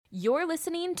You're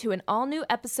listening to an all-new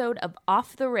episode of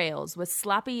Off the Rails with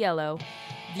Sloppy Yellow.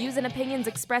 Views and opinions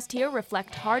expressed here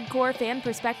reflect hardcore fan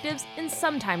perspectives and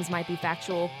sometimes might be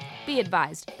factual. Be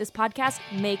advised, this podcast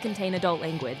may contain adult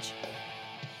language.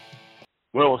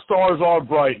 Well, the stars are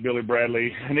bright, Billy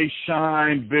Bradley, and they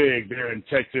shine big there in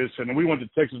Texas. And we went to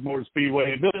Texas Motor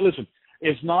Speedway. And Billy, listen,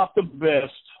 it's not the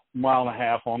best mile and a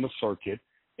half on the circuit.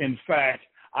 In fact,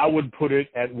 I would put it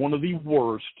at one of the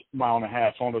worst mile and a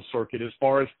half on the circuit as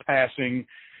far as passing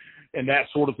and that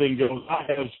sort of thing goes. I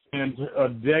have spent a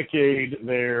decade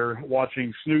there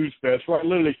watching Snooze Fest, right?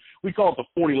 Literally, we call it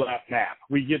the 40-lap nap.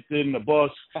 We get in the bus,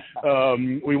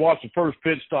 we watch the first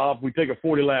pit stop, we take a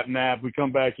 40-lap nap, we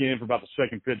come back in for about the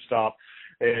second pit stop,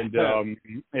 and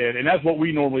that's what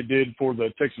we normally did for the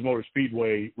Texas Motor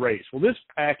Speedway race. Well, this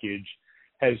package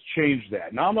has changed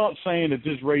that. Now, I'm not saying that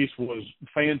this race was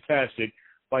fantastic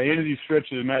by any of these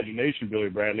stretches of imagination, Billy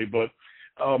Bradley, but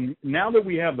now that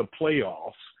we have the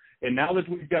playoffs, and now that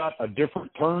we've got a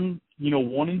different turn,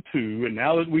 1 and 2, and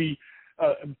now that we,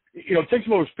 Texas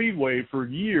Motor Speedway for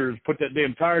years put that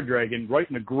damn tire dragon right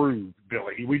in the groove,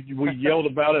 Billy. We yelled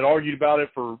about it, argued about it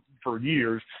for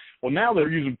years. Well, now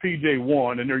they're using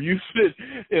PJ1, and they're using it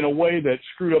in a way that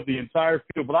screwed up the entire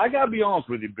field. But I got to be honest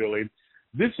with you, Billy,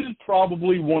 this is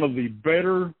probably one of the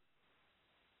better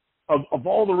of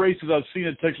all the races I've seen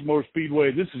at Texas Motor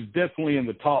Speedway. This is definitely in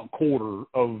the top quarter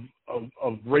of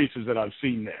races that I've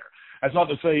seen there. That's not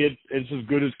to say it's as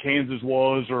good as Kansas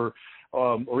was or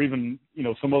even,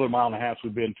 some other mile and a half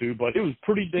we've been to, but it was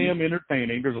pretty damn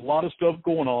entertaining. There's a lot of stuff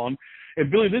going on.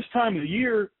 And, Billy, this time of the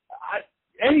year,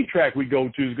 any track we go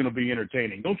to is going to be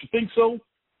entertaining. Don't you think so?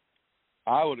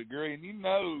 I would agree. And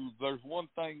there's one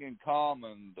thing in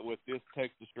common with this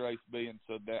Texas race being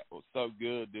so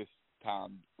good this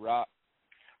time, right?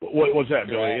 What's that,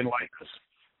 Billy? Enlighten us.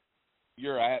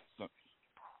 Your absence.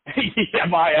 Yeah,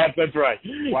 my absence. That's right.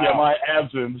 Wow. Yeah, my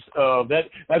absence.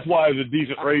 That's why it was a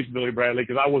decent race, Billy Bradley,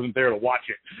 because I wasn't there to watch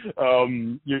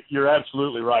it. You're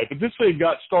absolutely right. But this thing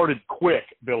got started quick,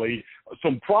 Billy.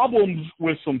 Some problems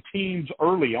with some teams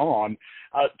early on.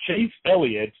 Chase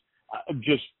Elliott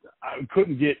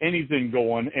couldn't get anything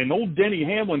going, and old Denny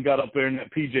Hamlin got up there in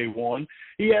that PJ1.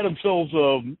 He had himself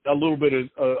a little bit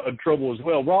of trouble as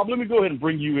well. Rob, let me go ahead and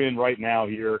bring you in right now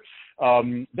here.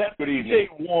 That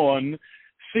PJ1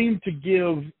 seemed to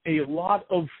give a lot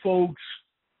of folks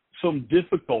some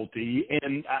difficulty,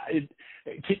 and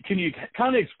can you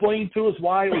kind of explain to us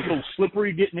why it was so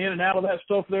slippery getting in and out of that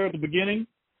stuff there at the beginning?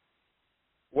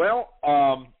 Well,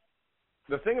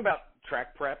 the thing about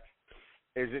track prep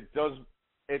is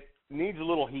it needs a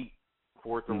little heat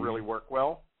for it to really work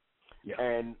well. Yeah.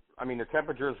 And, the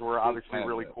temperatures were obviously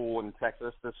really cool in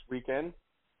Texas this weekend.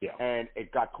 Yeah. And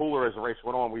it got cooler as the race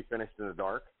went on. We finished in the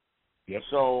dark. Yep.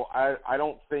 So I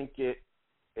don't think it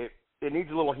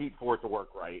needs a little heat for it to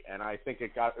work right. And I think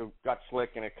it got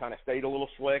slick, and it kind of stayed a little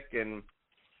slick. And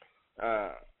I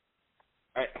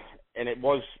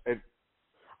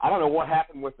don't know what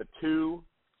happened with the 2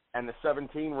 and the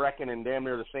 17 wrecking in damn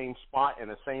near the same spot in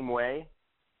the same way.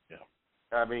 Yeah.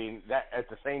 That at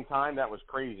the same time, that was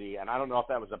crazy. And I don't know if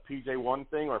that was a PJ1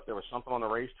 thing or if there was something on the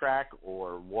racetrack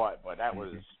or what, but that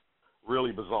was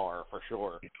really bizarre for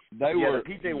sure. The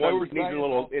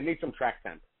PJ1 needs some track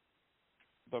temp.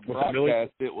 The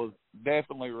broadcast, it was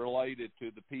definitely related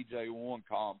to the PJ1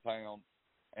 compound.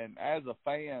 And as a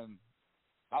fan,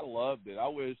 I loved it. I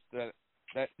wish that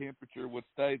temperature would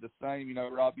stay the same.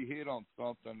 Rob, you hit on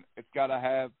something. It's got to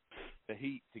have the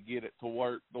heat to get it to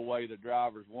work the way the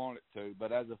drivers want it to.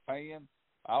 But as a fan,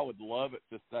 I would love it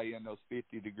to stay in those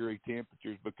 50-degree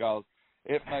temperatures because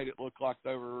it made it look like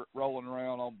they were rolling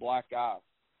around on black ice.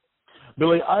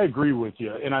 Billy, I agree with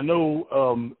you. And I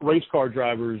know race car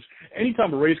drivers,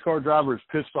 anytime a race car driver is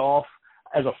pissed off,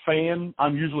 as a fan,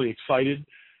 I'm usually excited.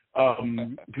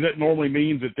 Because that normally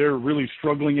means that they're really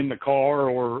struggling in the car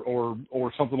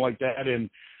or something like that. And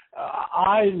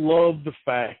I love the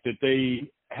fact that they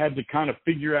had to kind of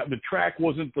figure out the track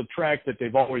wasn't the track that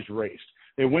they've always raced.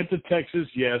 They went to Texas,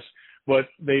 yes, but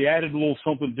they added a little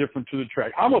something different to the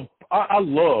track. I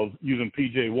love using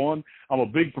PJ1. I'm a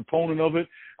big proponent of it.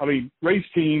 Race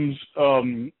teams,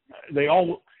 they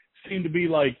all seem to be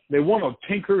like they want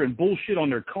to tinker and bullshit on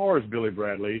their cars, Billy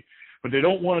Bradley, but they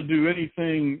don't want to do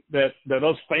anything that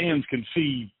us fans can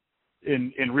see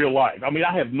in real life.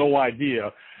 I have no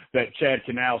idea that Chad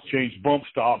Canals changed bump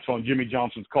stops on Jimmy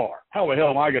Johnson's car. How the hell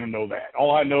am I going to know that?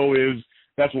 All I know is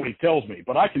that's what he tells me.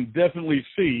 But I can definitely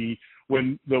see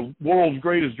when the world's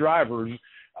greatest drivers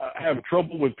have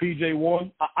trouble with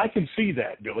PJ1, I can see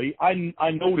that, Billy. I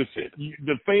notice it.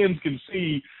 The fans can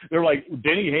see. They're like,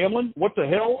 Denny Hamlin? What the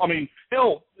hell? I mean,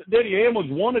 hell, Denny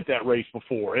Hamlin's won at that race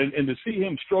before, and to see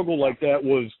him struggle like that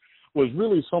was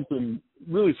really something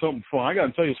fun. I got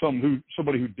to tell you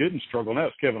somebody who didn't struggle, and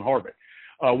that's Kevin Harvick.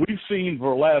 We've seen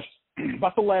for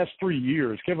about the last 3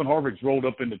 years, Kevin Harvick's rolled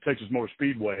up into Texas Motor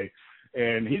Speedway,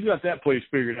 and he's got that place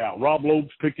figured out. Rob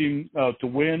Lopes picked him to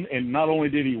win, and not only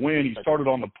did he win, he started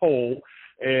on the pole,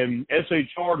 and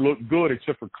SHR looked good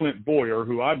except for Clint Boyer,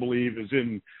 who I believe is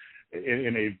in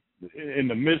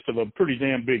the midst of a pretty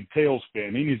damn big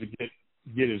tailspin. He needs to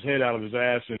get his head out of his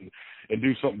ass and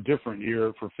do something different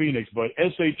here for Phoenix. But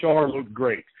SHR looked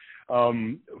great. 4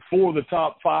 of the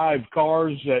top 5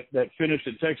 cars that finished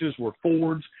at Texas were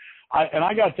Fords. And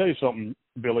I got to tell you something,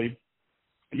 Billy.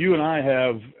 You and I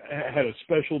have had a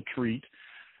special treat.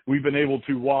 We've been able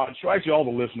to watch, actually all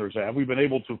the listeners have, we've been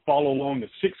able to follow along the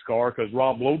 6 car because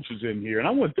Rob Lopes is in here. And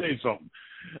I want to tell you something.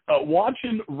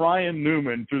 Watching Ryan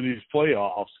Newman through these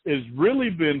playoffs has really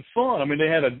been fun. I mean, they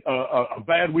had a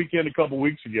bad weekend a couple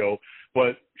weeks ago,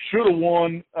 but should have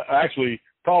won, actually,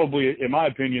 probably, in my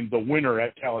opinion, the winner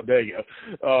at Talladega.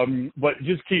 But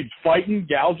just keeps fighting,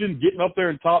 gouging, getting up there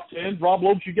in top 10. Rob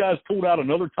Lopes, you guys pulled out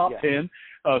another top 10,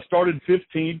 started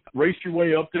 15th, raced your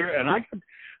way up there. And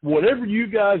whatever you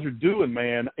guys are doing,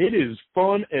 man, it is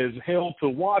fun as hell to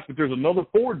watch. But there's another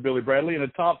Ford, Billy Bradley, in the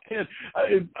top 10.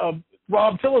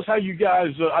 Rob, tell us how you guys,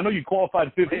 I know you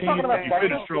qualified 15th, you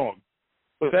finished strong.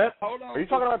 What's that? Hold on. Are you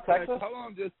talking about Texas? Hold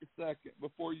on just a second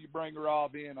before you bring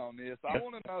Rob in on this. I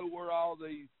want to know where all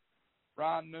these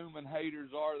Ryan Newman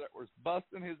haters are that was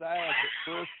busting his ass at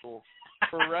Bristol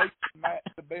for racing Matt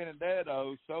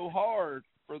Benedetto so hard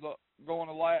for going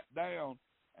a lap down.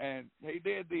 And he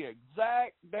did the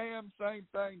exact damn same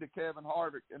thing to Kevin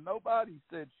Harvick, and nobody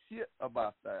said shit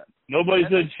about that. Nobody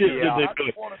said shit, did they? I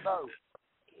just want to know.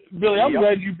 Billy, I'm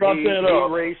glad you brought that up.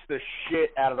 He raced the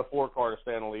shit out of the 4 car to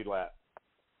stay on the lead lap.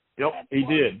 Yep, he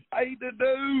did. I hate to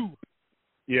do.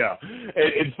 Yeah,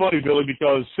 it's funny, Billy,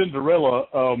 because Cinderella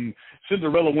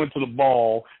went to the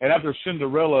ball, and after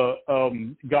Cinderella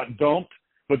got dumped,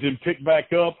 but then picked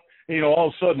back up, all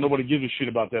of a sudden nobody gives a shit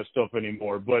about that stuff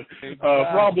anymore. But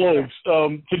Rob Lopes,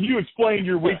 can you explain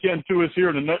your weekend to us here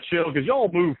in a nutshell? Because y'all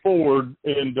moved forward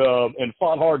and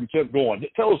fought hard and kept going.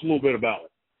 Tell us a little bit about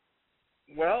it.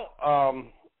 Well,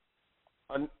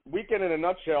 a weekend in a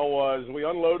nutshell was we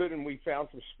unloaded and we found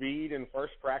some speed in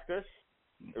first practice.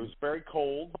 It was very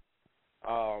cold.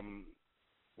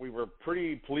 We were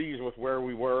pretty pleased with where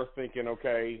we were, thinking,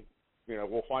 okay,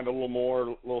 we'll find a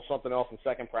little something else in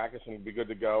second practice and we'll be good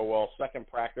to go. Well,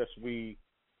 second practice, we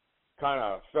kind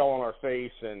of fell on our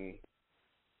face, and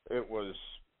it was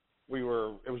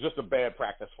just a bad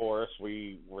practice for us.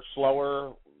 We were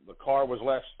slower. The car was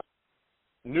less.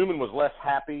 Newman was less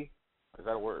happy. Is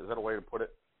that a word? Is that a way to put it?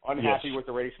 Unhappy with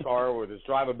the race car, with his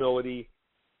drivability.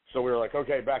 So we were like,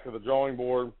 okay, back to the drawing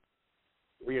board.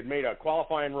 We had made a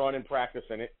qualifying run in practice,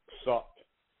 and it sucked.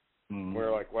 Mm-hmm. We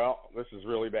were like, well, this is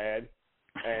really bad.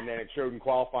 And then it showed in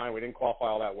qualifying. We didn't qualify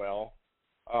all that well.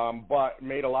 But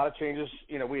made a lot of changes.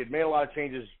 We had made a lot of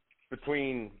changes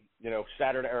between,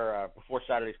 Saturday or before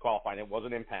Saturday's qualifying. It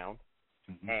wasn't impound.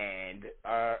 Mm-hmm. And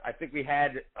I think we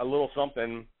had a little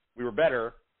something. We were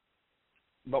better,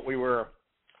 but we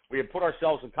had put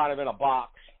ourselves in a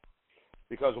box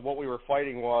because of what we were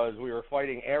fighting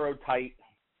aero tight,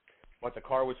 but the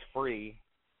car was free.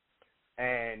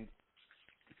 And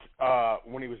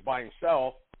when he was by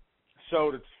himself,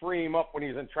 so to free him up when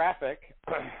he's in traffic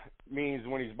means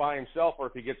when he's by himself or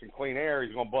if he gets in clean air,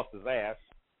 he's going to bust his ass.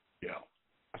 Yeah.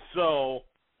 So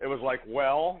it was like,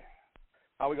 well,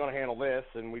 how are we going to handle this?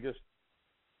 And we just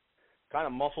kind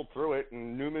of muscled through it,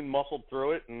 and Newman muscled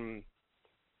through it, and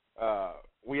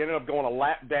we ended up going a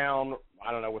lap down,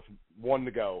 I don't know, with 1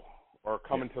 to go, or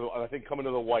coming to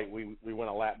the white, we went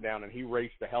a lap down, and he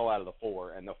raced the hell out of the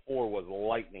 4, and the 4 was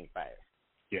lightning fast.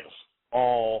 Yes.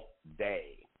 All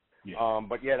day. Yeah.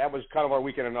 But yeah, that was kind of our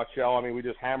weekend in a nutshell. I mean, we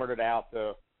just hammered it out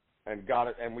and got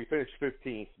it, and we finished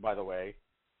 15th, by the way.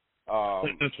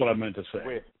 That's what I meant to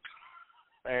say.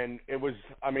 And it was,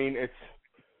 it's,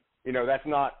 that's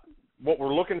not what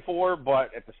we're looking for, but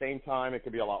at the same time, it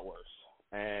could be a lot worse.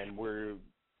 And we're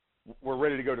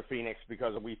ready to go to Phoenix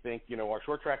because we think, our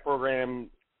short track program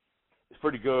is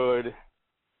pretty good.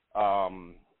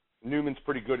 Newman's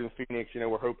pretty good in Phoenix.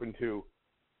 We're hoping to,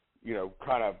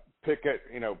 kind of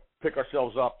pick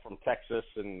ourselves up from Texas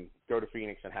and go to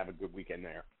Phoenix and have a good weekend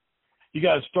there. You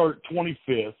guys start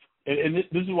 25th, and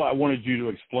this is why I wanted you to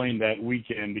explain that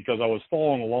weekend, because I was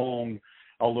following along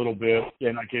a little bit,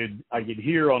 and I could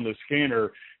hear on the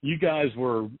scanner you guys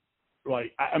were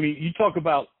like, I mean, you talk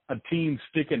about a team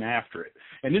sticking after it,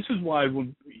 and this is why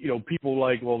when people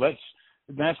like, well,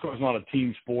 NASCAR is not a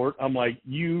team sport. I'm like,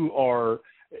 you are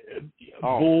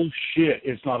bullshit.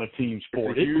 It's not a team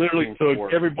sport. It literally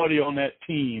took everybody on that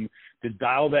team to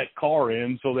dial that car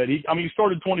in so that he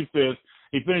started 25th.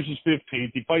 He finishes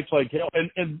 15th. He fights like hell.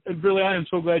 And really, I am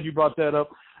so glad you brought that up.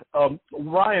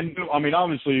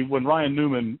 Obviously, when Ryan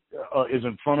Newman is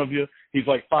in front of you, he's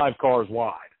like 5 cars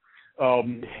wide.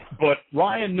 But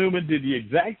Ryan Newman did the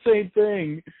exact same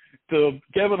thing to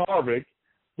Kevin Harvick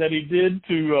that he did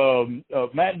to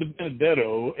Matt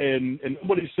DiBenedetto, and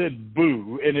nobody said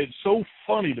boo. And it's so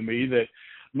funny to me that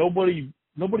nobody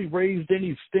raised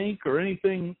any stink or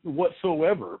anything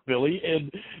whatsoever, Billy.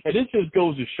 And it just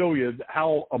goes to show you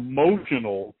how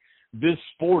emotional this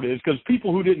sport is, because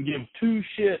people who didn't give 2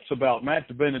 shits about Matt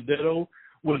DiBenedetto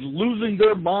was losing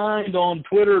their mind on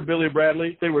Twitter, Billy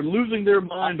Bradley. They were losing their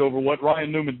mind over what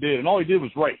Ryan Newman did, and all he did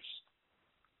was race.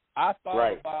 I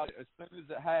thought about it as soon as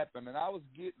it happened, and I was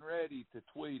getting ready to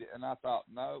tweet it, and I thought,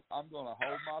 no, I'm going to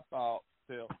hold my thoughts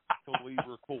till we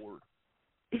record.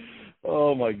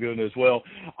 Oh, my goodness. Well,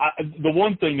 the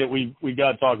one thing that we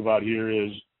got to talk about here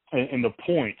is, and the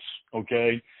points,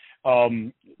 okay?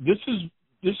 This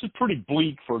is pretty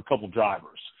bleak for a couple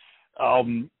drivers.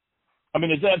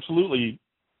 It's absolutely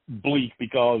bleak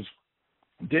because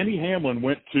Denny Hamlin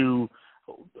went to,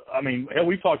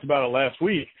 we talked about it last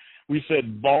week. We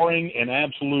said barring an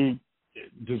absolute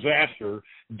disaster,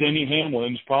 Denny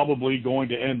Hamlin's probably going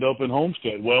to end up in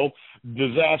Homestead. Well,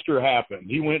 disaster happened.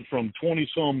 He went from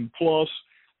 20-some plus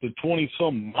to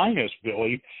 20-some minus,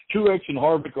 Billy. Truex and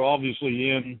Harvick are obviously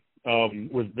in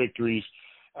with victories.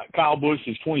 Kyle Busch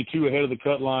is 22 ahead of the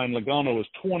cut line. Logano is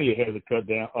 20 ahead of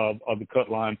the cut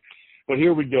line. But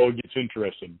here we go. It gets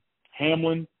interesting.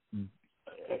 Hamlin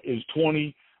is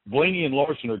 20. Blaney and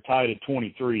Larson are tied at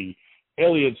 23.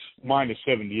 Elliott's minus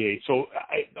 78. So,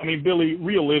 Billy,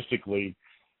 realistically,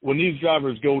 when these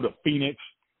drivers go to Phoenix,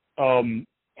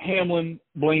 Hamlin,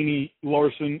 Blaney,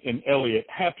 Larson, and Elliott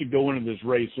have to go into this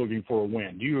race looking for a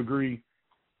win. Do you agree?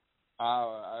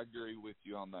 I agree with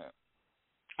you on that.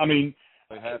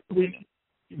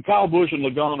 Kyle Busch and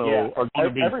Logano are going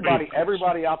to be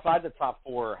everybody outside the top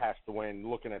 4 has to win.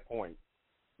 Looking at points.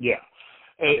 Yeah,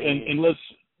 and let's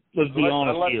be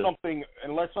honest here.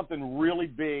 Unless something really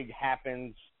big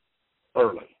happens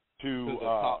early to the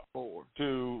top 4,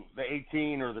 to the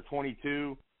 18 or the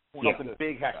 22, something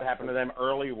big has to happen to them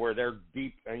early where they're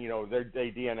deep and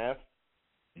they DNF.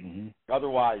 Mm-hmm.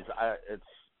 Otherwise,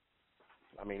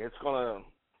 it's gonna.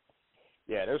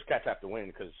 Yeah, those cats have to win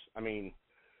because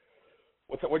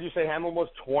what did you say? Hamlin was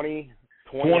 20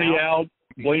 out.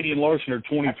 Blaney and Larson are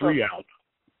 23 out.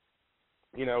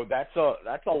 That's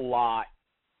a lot.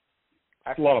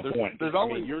 That's a lot of points.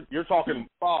 You're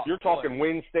talking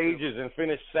win stages and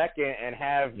finish second and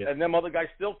have and them other guys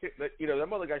still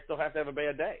have to have a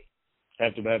bad day.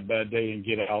 Have to have a bad day and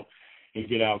get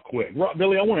out quick.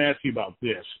 Billy, I want to ask you about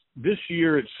this. This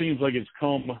year, it seems like it's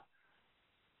come.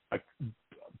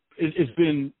 It's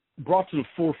been brought to the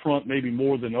forefront maybe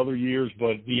more than other years,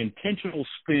 but the intentional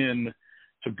spin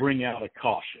to bring out a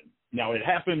caution. Now, it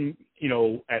happened,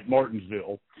 at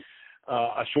Martinsville,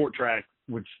 a short track,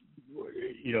 which,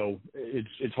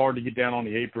 it's hard to get down on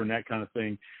the apron, that kind of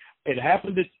thing. It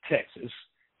happened at Texas.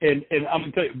 And I'm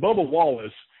going to tell you, Bubba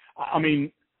Wallace,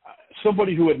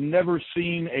 somebody who had never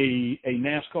seen a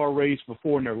NASCAR race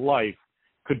before in their life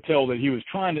could tell that he was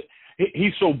trying to –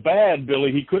 he's so bad,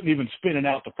 Billy, he couldn't even spin it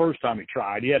out the first time he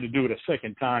tried. He had to do it a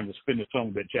second time to spin the son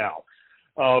of a bitch out.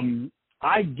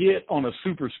 I get on a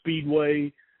super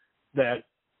speedway that,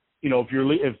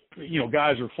 if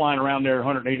guys are flying around there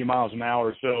 180 miles an hour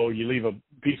or so, you leave a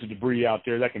piece of debris out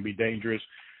there, that can be dangerous.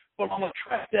 But on a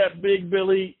track that big,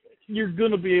 Billy, you're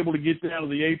going to be able to get down to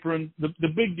the apron. The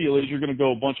big deal is you're going to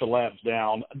go a bunch of laps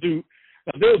down.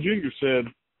 Now, Dale Jr. said,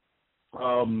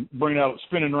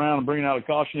 spinning around and bringing out a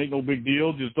caution ain't no big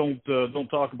deal. Just don't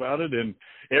talk about it. And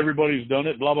everybody's done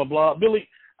it, blah, blah, blah. Billy,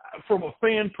 from a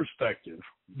fan perspective,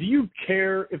 do you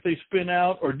care if they spin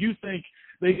out, or do you think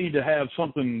they need to have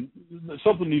something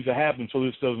needs to happen so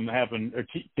this doesn't happen or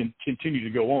can continue to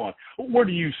go on? Where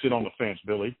do you sit on the fence,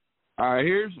 Billy? All right,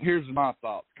 here's my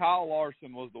thoughts. Kyle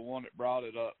Larson was the one that brought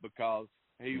it up because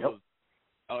he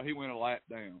went a lap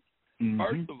down. Mm-hmm.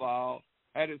 First of all,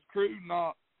 had his crew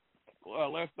not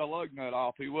left the lug nut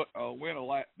off, he went a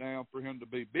lap down for him to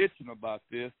be bitching about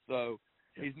this. So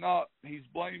he's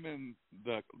blaming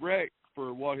the wreck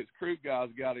for what his crew guys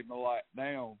got him a lap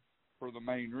down for the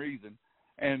main reason.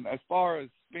 And as far as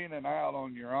spinning out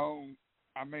on your own,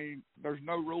 I mean, there's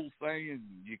no rule saying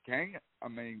you can't. I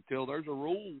mean, till there's a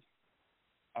rule,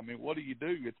 I mean, what do you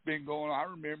do? It's been going. I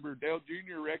remember Dale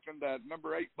Jr. reckoned that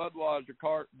number 8 Budweiser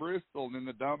car at Bristol, and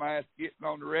the dumbass getting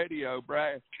on the radio,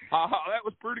 brass. That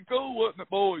was pretty cool, wasn't it,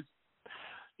 boys?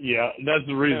 Yeah, that's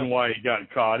the reason why he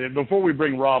got caught. And before we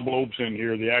bring Rob Lopes in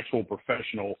here, the actual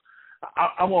professional,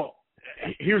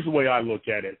 here's the way I look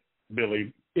at it,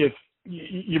 Billy. If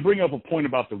you bring up a point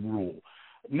about the rule,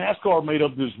 NASCAR made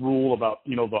up this rule about,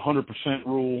 the 100%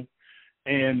 rule,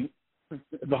 and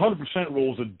the 100%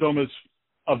 rule is the dumbest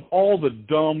of all the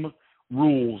dumb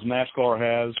rules NASCAR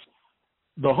has.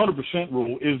 The 100%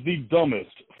 rule is the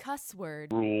dumbest cuss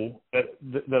word rule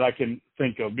that I can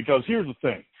think of, because here's the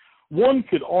thing. One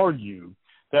could argue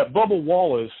that Bubba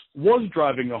Wallace was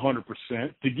driving 100%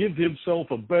 to give himself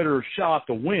a better shot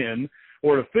to win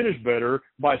or to finish better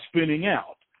by spinning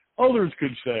out. Others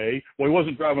could say, well, he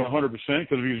wasn't driving 100% because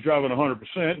if he was driving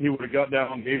 100%, he would have got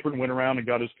down on the apron and went around and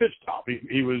got his pit stop.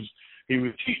 He was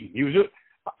cheating.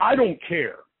 I don't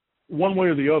care one way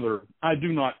or the other. I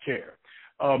do not care.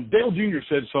 Dale Jr.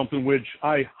 said something which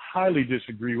I highly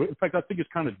disagree with. In fact, I think it's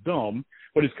kind of dumb,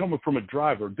 but it's coming from a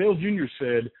driver. Dale Jr.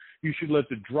 said you should let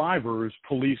the drivers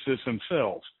police this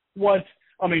themselves. What?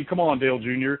 I mean, come on, Dale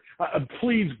Jr.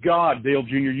 Please, God, Dale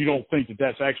Jr., you don't think that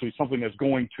that's actually something that's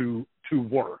going to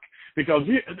work. Because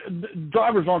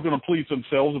drivers aren't going to police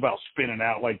themselves about spinning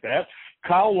out like that.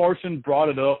 Kyle Larson brought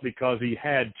it up because he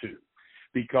had to,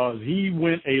 because he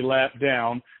went a lap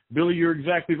down. Billy, you're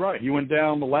exactly right. He went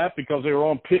down the lap because they were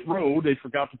on pit road. They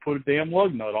forgot to put a damn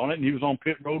lug nut on it, and he was on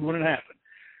pit road when it happened.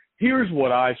 Here's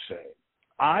what I say.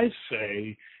 I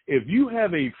say if you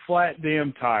have a flat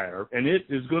damn tire and it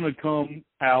is going to come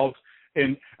out,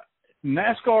 and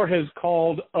NASCAR has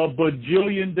called a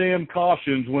bajillion damn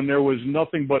cautions when there was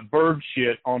nothing but bird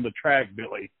shit on the track,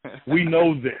 Billy. We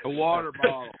know this. A water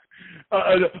bottle.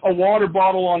 A water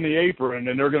bottle on the apron,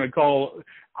 and they're going to call.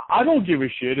 I don't give a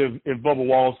shit if Bubba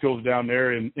Wallace goes down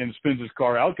there and spins his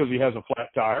car out because he has a flat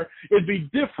tire. It'd be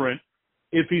different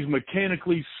if he's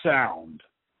mechanically sound.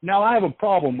 Now, I have a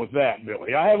problem with that,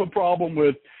 Billy. I have a problem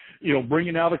with,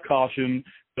 bringing out a caution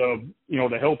to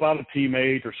help out a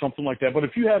teammate or something like that. But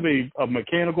if you have a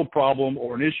mechanical problem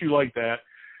or an issue like that,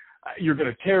 you're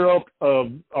going to tear up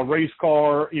a race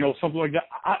car, something like that.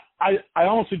 I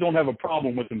honestly don't have a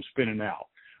problem with them spinning out.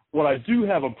 What I do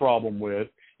have a problem with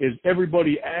is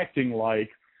everybody acting like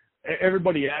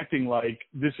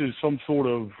this is some sort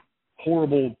of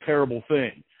horrible, terrible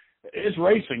thing. It's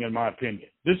racing, in my opinion.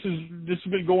 This has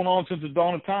been going on since the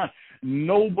dawn of time.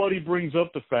 Nobody brings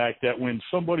up the fact that when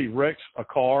somebody wrecks a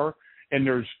car and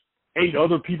there's 8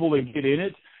 other people that get in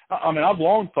it. I mean, I've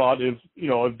long thought if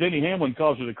Denny Hamlin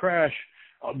causes a crash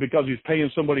because he's paying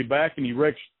somebody back and he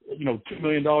wrecks, $2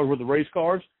 million worth of race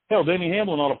cars, hell, Denny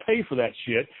Hamlin ought to pay for that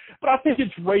shit. But I think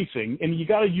it's racing, and you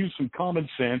got to use some common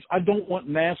sense. I don't want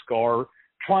NASCAR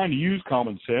trying to use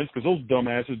common sense because those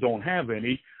dumbasses don't have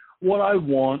any. What I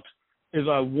want is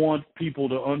people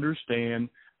to understand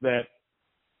that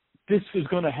this is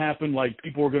going to happen, like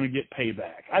people are going to get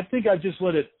payback. I think I just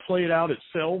let it play it out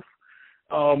itself.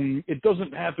 It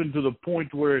doesn't happen to the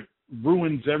point where it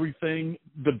ruins everything.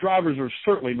 The drivers are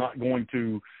certainly not going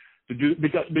to do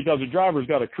because the driver's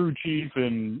got a crew chief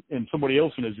and somebody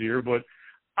else in his ear. But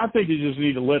I think you just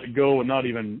need to let it go and not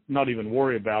even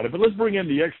worry about it. But let's bring in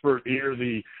the expert here,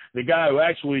 the guy who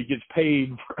actually gets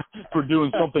paid for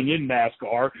doing something in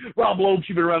NASCAR. Rob Lopes,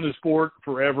 you've been around this sport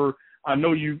forever. I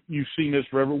know you've seen this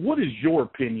forever. What is your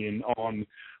opinion on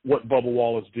what Bubba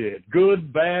Wallace did?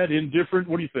 Good, bad, indifferent?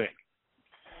 What do you think?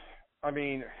 I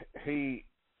mean,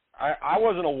 I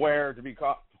wasn't aware, to be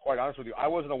quite honest with you, I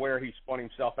wasn't aware he spun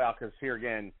himself out because here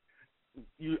again,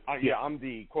 I'm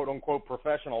the quote-unquote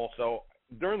professional, so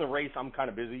during the race I'm kind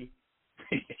of busy,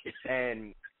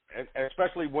 and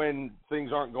especially when things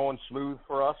aren't going smooth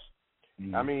for us.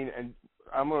 Mm-hmm. I mean, and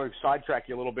I'm going to sidetrack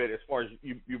you a little bit as far as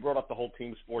you brought up the whole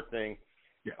team sport thing.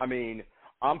 Yeah. I mean,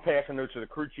 I'm passing notes to the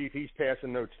crew chief. He's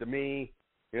passing notes to me,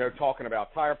 talking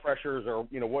about tire pressures or,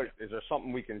 what is there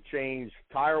something we can change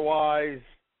tire-wise,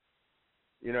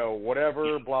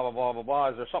 whatever, blah, blah, blah, blah, blah.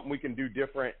 Is there something we can do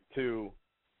different to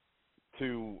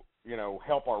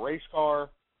help our race car?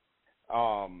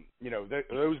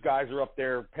 Those guys are up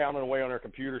there pounding away on their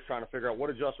computers trying to figure out what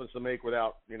adjustments to make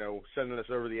without, sending us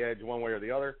over the edge one way or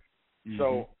the other. Mm-hmm.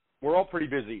 So we're all pretty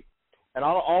busy. And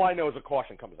all I know is a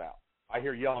caution comes out. I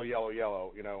hear yellow, yellow,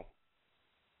 yellow,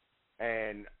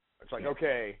 and it's like,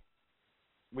 okay,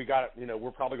 we got,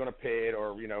 we're probably going to pit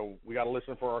or, we got to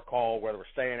listen for our call, whether we're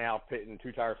staying out, pitting,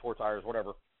 2 tires, 4 tires,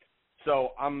 whatever. So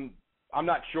I'm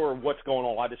not sure what's going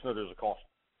on. I just know there's a caution.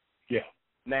 Yeah.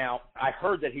 Now, I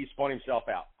heard that he spun himself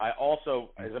out. I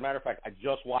also, as a matter of fact, I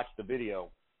just watched the video,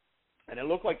 and it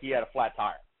looked like he had a flat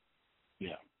tire.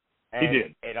 Yeah, and he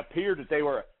did. It appeared that they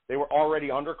were already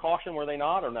under caution, were they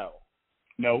not, or no?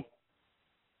 No.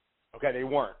 Okay, they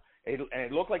weren't. And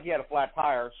it looked like he had a flat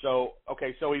tire, so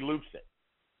he loops it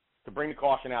to bring the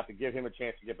caution out to give him a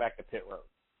chance to get back to pit road.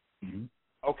 Mm-hmm.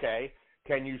 Okay,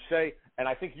 can you say, and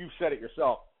I think you said it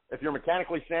yourself, if you're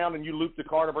mechanically sound and you loop the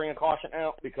car to bring a caution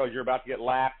out because you're about to get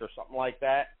lapped or something like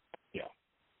that, yeah,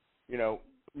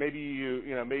 maybe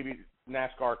maybe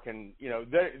NASCAR can,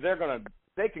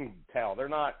 they can tell. They're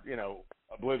not,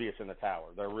 oblivious in the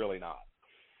tower. They're really not.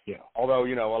 Yeah. Although,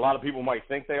 a lot of people might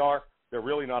think they are, they're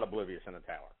really not oblivious in the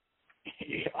tower.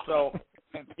 Yeah. So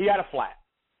he had a flat.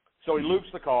 So he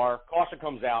loops the car, caution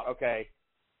comes out, okay,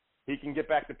 he can get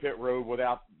back to pit road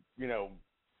without,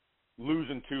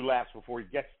 losing 2 laps before he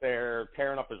gets there,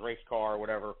 tearing up his race car or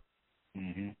whatever.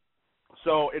 Mm-hmm.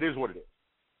 So it is what it is.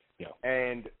 Yeah.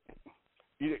 And,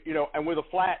 and with a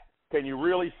flat, can you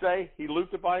really say he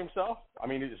looped it by himself? I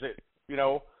mean, he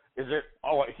 100%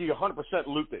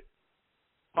 looped it.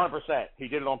 100%. He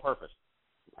did it on purpose.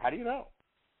 How do you know?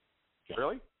 Yeah.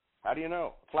 Really? How do you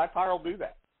know? A flat tire will do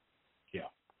that. Yeah.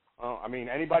 I mean,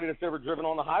 anybody that's ever driven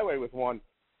on the highway with one,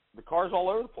 the car's all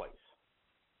over the place.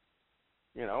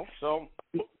 So.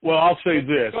 Well, I'll say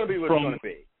this. It's going to be what it's going to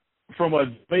be. From a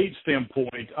debate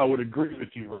standpoint, I would agree with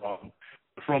you, Rob.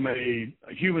 From a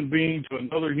human being to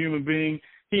another human being,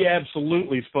 he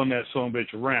absolutely spun that son of a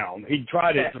bitch around. He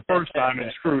tried it the first time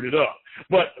and screwed it up.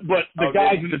 But the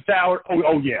guys in the tower,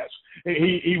 yes,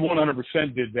 he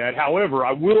 100% did that. However,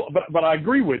 but I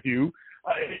agree with you.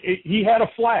 He had a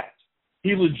flat.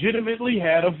 He legitimately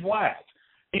had a flat.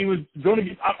 He was going to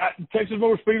get Texas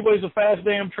Motor Speedway is a fast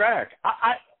damn track.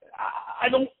 I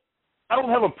don't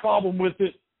have a problem with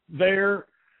it there,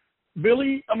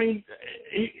 Billy. I mean,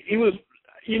 he was.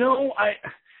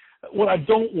 What I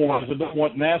don't want is I don't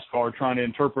want NASCAR trying to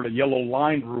interpret a yellow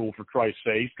line rule, for Christ's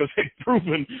sake, because they've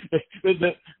proven that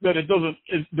it doesn't.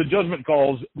 The judgment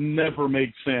calls never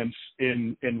make sense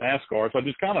in NASCAR. So I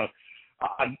just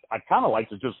I kind of like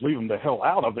to just leave them the hell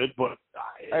out of it. But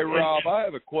hey, Rob, I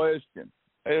have a question.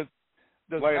 Does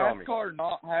NASCAR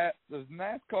not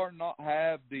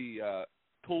have the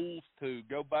tools to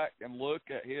go back and look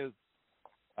at his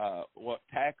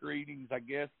TAC readings, I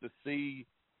guess, to see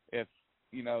if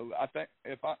I think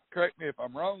correct me if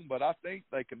I'm wrong, but I think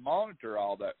they can monitor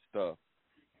all that stuff.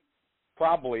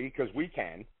 Probably because we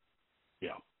can.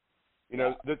 Yeah.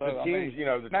 The teams,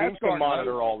 the teams can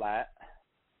monitor all that.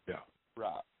 Yeah.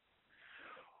 Right.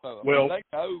 So well, they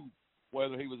know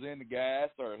whether he was in the gas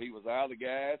or he was out of the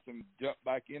gas and jumped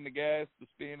back in the gas to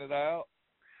spin it out.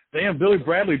 Damn, Billy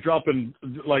Bradley dropping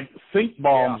think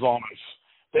bombs on us.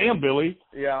 Damn, Billy.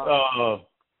 Yeah.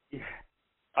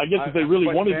 I guess if they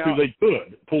really wanted to, they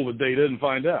could pull the data and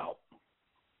find out.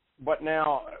 But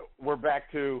now we're back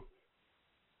to,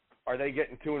 are they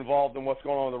getting too involved in what's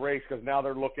going on in the race? Because now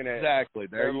they're looking at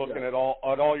They're looking at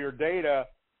all your data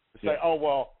to say, oh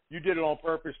well, you did it on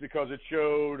purpose because it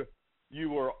showed you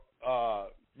were,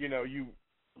 you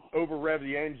over rev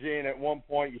the engine at one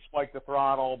point, you spiked the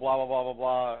throttle, blah blah blah blah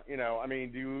blah. I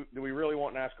mean, do we really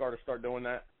want NASCAR to start doing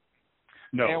that?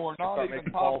 No. And we're not even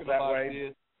talking about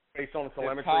this. Based on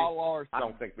telemetry, Kyle Larson, I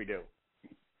don't think we do.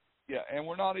 Yeah, and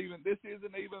this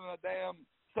isn't even a damn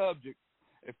subject.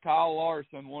 If Kyle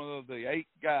Larson, one of the 8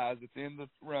 guys that's in the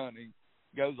running,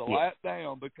 goes a lap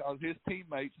down because his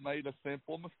teammates made a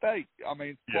simple mistake. I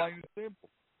mean, it's plain and simple.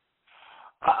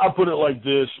 I'll put it like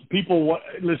this.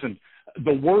 Listen,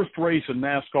 the worst race in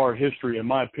NASCAR history, in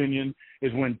my opinion,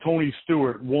 is when Tony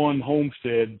Stewart won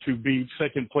Homestead to beat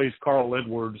second-place Carl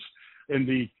Edwards in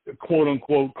the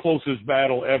quote-unquote closest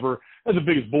battle ever. That's the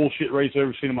biggest bullshit race I've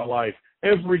ever seen in my life.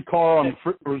 Every car there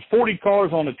was 40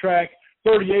 cars on the track,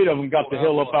 38 of them got the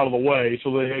hell up out of the way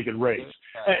so that they could race.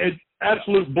 It's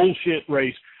absolute bullshit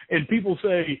race. And people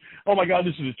say, oh, my God,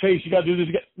 this is a chase. You got to do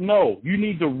this. No, you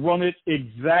need to run it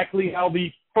exactly how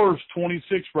the first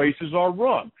 26 races are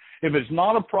run. If it's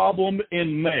not a problem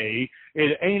in May,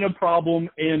 it ain't a problem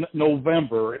in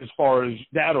November as far as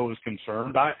data is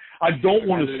concerned. I don't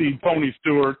want to see Tony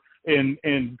Stewart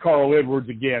and Carl Edwards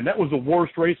again. That was the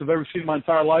worst race I've ever seen in my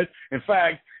entire life. In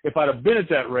fact, if I'd have been at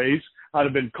that race, I'd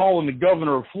have been calling the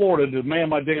governor of Florida to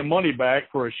demand my damn money back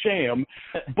for a sham.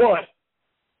 But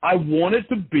I want it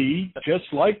to be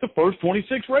just like the first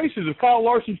 26 races. If Kyle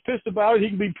Larson's pissed about it, he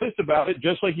can be pissed about it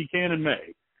just like he can in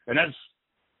May. And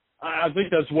I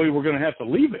think that's the way we're going to have to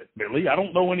leave it, Billy. I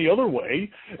don't know any other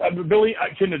way. Billy,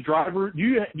 can the driver? Do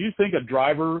you think a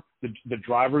driver, the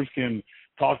drivers can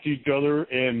talk to each other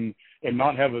and and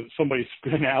not have somebody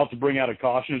spin out to bring out a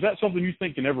caution? Is that something you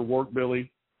think can ever work,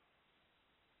 Billy?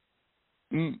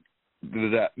 No,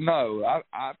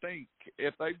 I think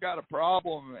if they've got a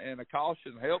problem and a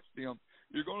caution helps them,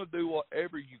 you're going to do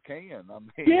whatever you can. I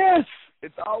mean, yes,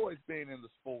 it's always been in the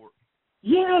sport.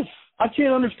 Yes, I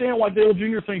can't understand why Dale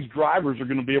Jr. thinks drivers are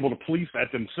going to be able to police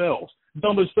that themselves.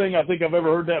 Dumbest thing I think I've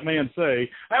ever heard that man say.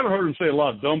 I haven't heard him say a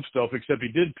lot of dumb stuff, except he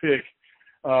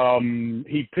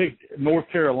picked North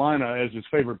Carolina as his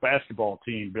favorite basketball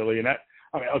team, Billy. And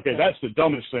that's the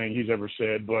dumbest thing he's ever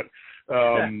said. But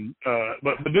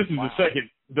this is the second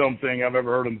dumb thing I've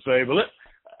ever heard him say.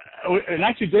 And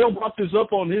actually, Dale brought this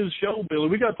up on his show, Billy.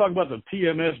 We got to talk about the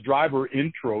TMS driver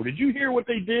intro. Did you hear what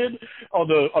they did on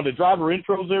the driver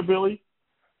intros there, Billy?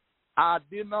 I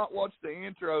did not watch the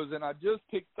intros, and I just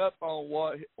picked up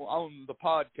on the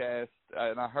podcast,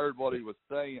 and I heard what he was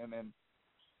saying, and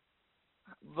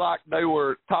like they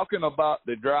were talking about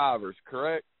the drivers,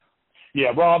 correct?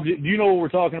 Yeah, Rob, do you know what we're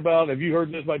talking about? Have you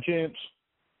heard this by chance?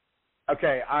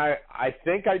 Okay, I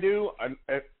think I do.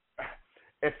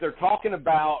 If they're talking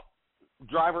about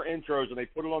driver intros and they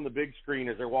put it on the big screen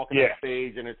as they're walking on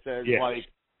stage and it says like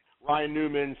Ryan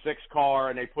Newman, 6 car,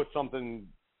 and they put something.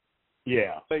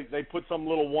 Yeah. They put some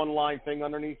little one-line thing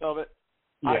underneath of it.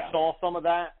 Yeah. I saw some of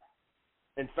that.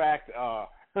 In fact, I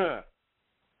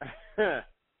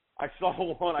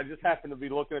saw one. I just happened to be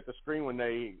looking at the screen when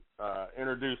they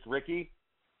introduced Ricky.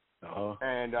 Uh-huh.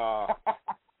 And I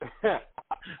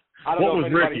don't know if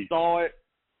anybody saw it.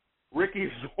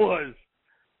 Ricky's was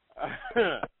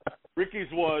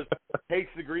hates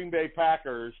the Green Bay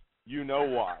Packers. You know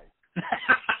why.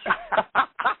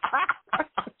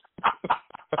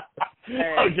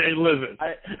 Okay, listen.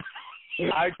 I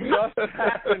just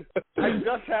happened, and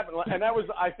that was.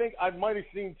 I think I might have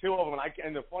seen 2 of them.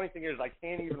 And the funny thing is, I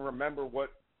can't even remember what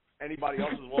anybody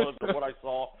else's was or what I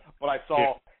saw. But I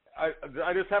saw.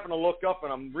 I just happened to look up,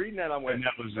 and I'm reading that. I'm like,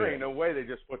 there ain't no way they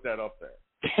just put that up there.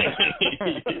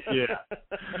 Yeah.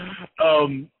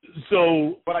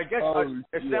 But I guess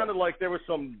it sounded like there was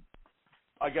some,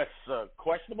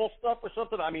 questionable stuff or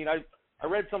something. I mean, I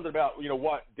read something about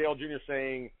what Dale Jr.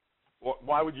 saying.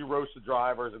 Why would you roast the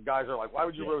drivers? And guys are like, why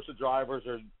would you roast the drivers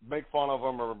or make fun of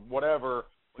them or whatever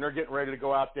when they're getting ready to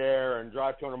go out there and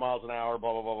drive 200 miles an hour?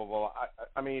 Blah blah blah blah blah.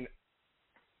 I mean,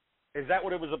 is that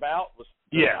what it was about? Was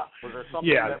there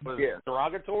something that was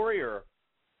derogatory or?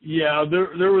 Yeah,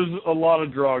 there was a lot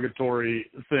of derogatory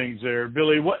things there,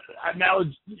 Billy. What now?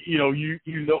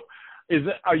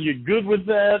 Are you good with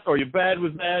that? Are you bad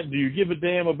with that? Do you give a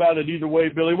damn about it either way,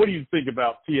 Billy? What do you think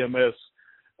about TMS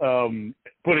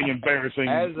putting embarrassing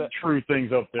true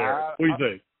things up there? What do you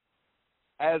think?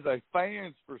 As a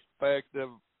fan's perspective,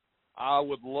 I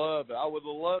would have loved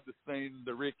to see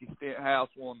the Ricky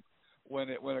Stenhouse one when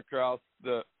it went across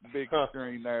the big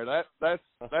screen there. That's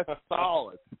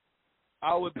solid.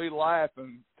 I would be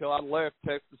laughing till I left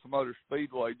Texas Motor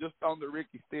Speedway just on the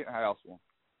Ricky Stenhouse one.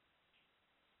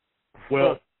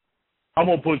 Well, I'm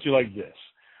going to put you like this.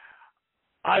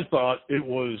 I thought it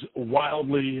was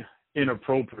wildly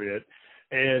inappropriate,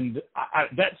 and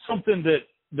that's something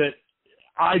that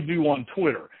I do on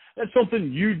Twitter. That's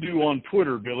something you do on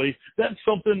Twitter, Billy. That's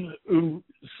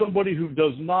somebody who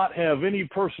does not have any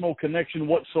personal connection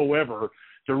whatsoever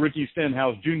to Ricky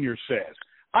Stenhouse Jr. says.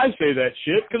 I say that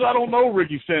shit because I don't know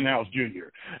Ricky Stenhouse Jr.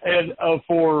 And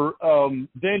for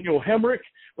Daniel Hemrick,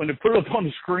 when they put it up on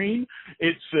the screen,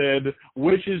 it said,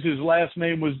 wishes his last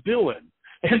name was Dylan.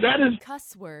 And that is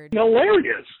cuss word.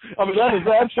 Hilarious. I mean, that is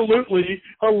absolutely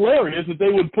hilarious that they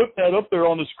would put that up there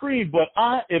on the screen. But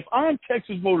if I'm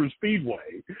Texas Motor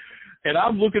Speedway and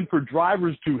I'm looking for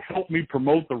drivers to help me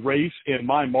promote the race in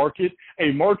my market,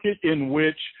 a market in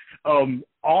which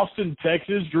Austin,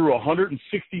 Texas drew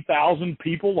 160,000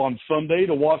 people on Sunday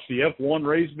to watch the F1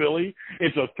 race, Billy.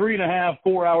 It's a 3.5,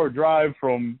 4-hour drive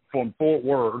from Fort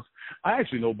Worth. I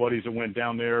actually know buddies that went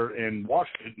down there and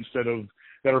watched it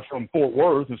that are from Fort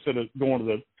Worth instead of going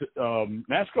to the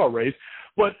NASCAR race.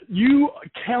 But you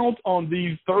count on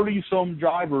these 30-some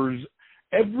drivers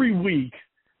every week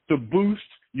to boost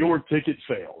your ticket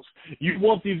sales. You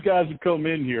want these guys to come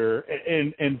in here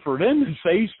and for them to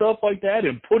say stuff like that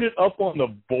and put it up on the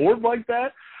board like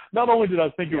that, not only did I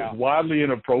think it was wildly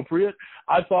inappropriate,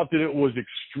 I thought that it was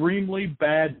extremely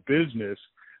bad business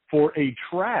for a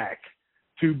track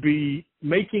to be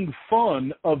making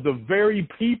fun of the very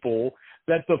people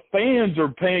that the fans are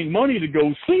paying money to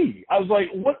go see. I was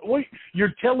like, what?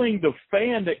 You're telling the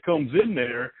fan that comes in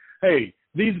there, hey,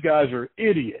 these guys are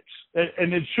idiots.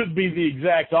 And it should be the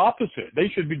exact opposite. They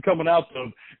should be coming out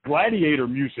to gladiator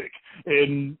music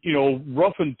and, you know,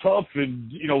 rough and tough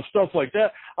and, you know, stuff like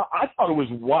that. I thought it was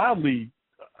wildly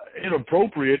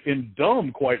inappropriate and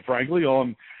dumb, quite frankly,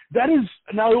 on that is,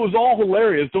 now it was all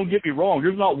hilarious. Don't get me wrong.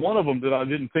 There's not one of them that I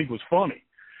didn't think was funny.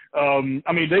 I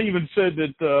mean, they even said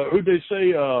that, who'd they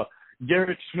say,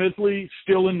 Garrett Smithley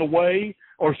still in the way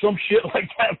or some shit like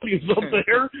that was up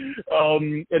there.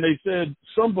 And they said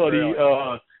somebody,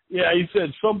 really? He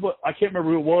said somebody, I can't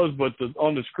remember who it was, but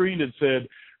on the screen it said,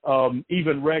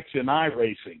 even Rex in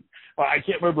iRacing. I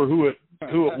can't remember who it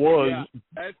was. Yeah,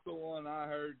 that's the one I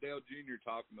heard Dale Jr.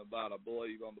 talking about, I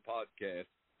believe, on the podcast.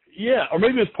 Yeah, or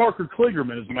maybe it's Parker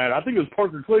Kligerman, as a matter. I think it was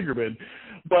Parker Kligerman.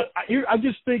 But I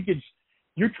just think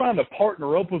you're trying to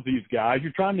partner up with these guys.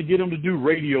 You're trying to get them to do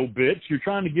radio bits. You're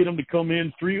trying to get them to come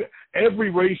in every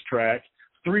racetrack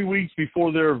 3 weeks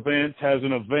before their event has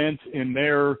an event in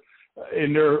their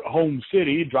home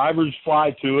city. Drivers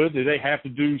fly to it. They have to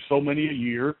do so many a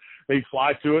year. They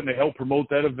fly to it and they help promote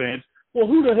that event. Well,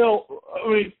 who the hell? I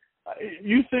mean,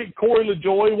 you think Corey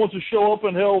LaJoie wants to show up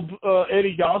and help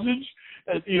Eddie Gossage?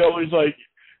 You know, he's like,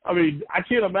 I mean, I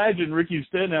can't imagine Ricky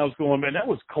Stenhouse going, man, that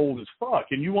was cold as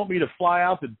fuck. And you want me to fly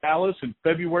out to Dallas in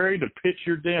February to pitch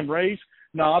your damn race?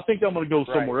 No, I think I'm going to go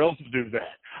somewhere else to do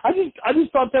that. I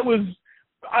just thought that was,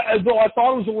 as though I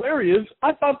thought it was hilarious,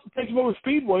 I thought the Texas Motor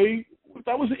Speedway,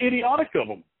 that was idiotic of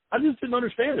them. I just didn't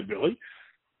understand it, Billy.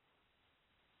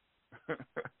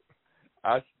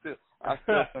 I still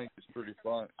think it's pretty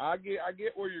fun. I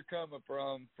get where you're coming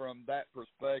from that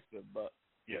perspective, but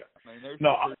yeah, I mean, there's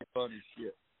some pretty funny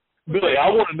shit. Billy, I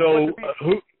want to know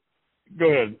who.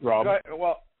 Go ahead, Rob.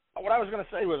 Well, what I was going to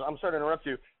say was, I'm sorry to interrupt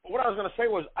you, but what I was going to say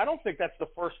was, I don't think that's the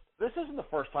first. This isn't the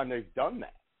first time they've done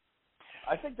that.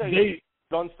 I think they've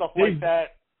done stuff like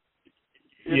that.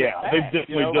 Yeah, they've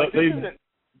definitely done.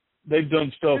 They've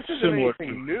done stuff similar. This isn't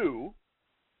anything new.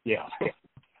 Yeah.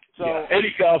 So yeah.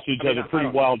 Eddie Gossage has a pretty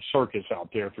wild circus out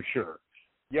there for sure.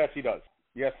 Yes, he does.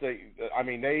 Yes, I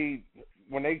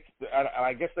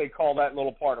guess they call that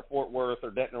little part of Fort Worth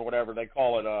or Denton or whatever, they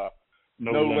call it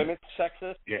no limits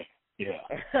Texas. Yeah.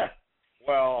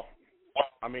 Well,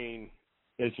 I mean,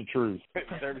 it's the truth.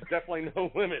 There's definitely no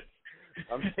limits.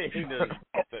 I mean,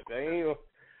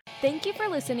 Thank you for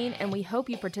listening, and we hope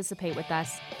you participate with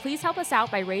us. Please help us out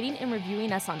by rating and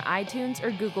reviewing us on iTunes or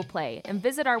Google Play, and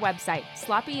visit our website,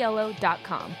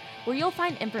 sloppyyellow.com, where you'll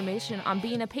find information on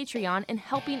being a Patreon and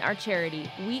helping our charity,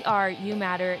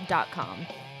 weareyoumatter.com.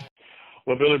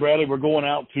 Well, Billy Bradley, we're going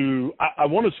out to, I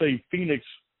want to say Phoenix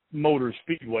Motor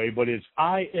Speedway, but it's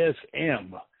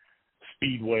ISM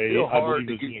Speedway. It's hard I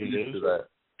believe to get it used is. to that.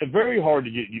 It's very hard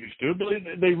to get used to, but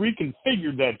they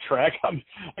reconfigured that track.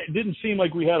 It didn't seem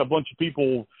like we had a bunch of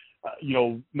people,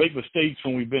 make mistakes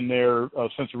when we've been there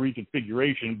since the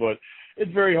reconfiguration, but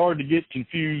it's very hard to get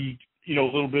confused, a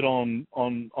little bit on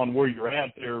where you're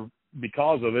at there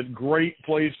because of it. Great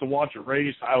place to watch a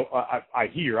race. I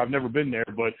hear, I've never been there,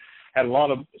 but had a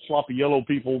lot of Sloppy Yellow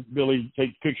people, Billy,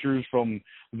 take pictures from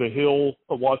the hill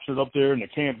watching it up there in the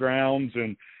campgrounds,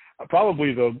 and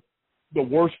probably the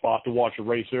worst spot to watch a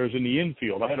race there is in the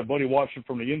infield. I had a buddy watching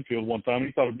from the infield one time.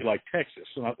 He thought it'd be like Texas,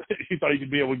 and he thought he could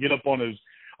be able to get up on his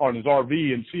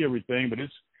RV and see everything, but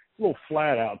it's a little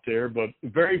flat out there, but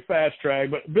very fast track.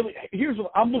 But Billy, here's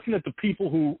what I'm looking at: the people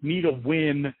who need a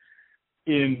win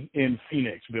in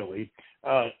Phoenix. Billy,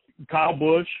 Kyle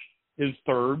Busch is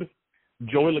third,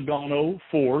 Joey Logano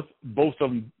fourth, both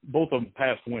of them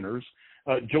past winners.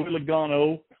 Joey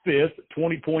Logano fifth,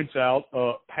 20 points out,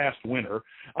 past winner.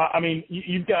 I mean,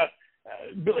 you've got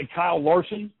Billy Kyle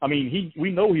Larson. I mean,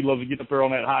 we know he loves to get up there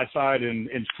on that high side and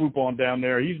swoop on down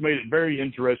there. He's made it very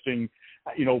interesting,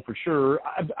 for sure.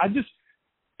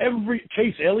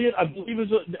 Chase Elliott, I believe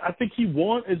I think he's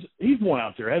won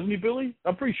out there, hasn't he, Billy?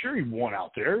 I'm pretty sure he won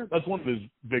out there. That's one of his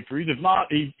victories. If not,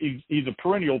 he's a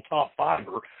perennial top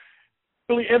fiver.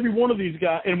 Really, every one of these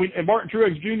guys, and Martin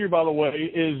Truex Jr., by the way,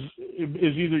 is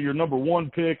either your number one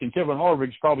pick, and Kevin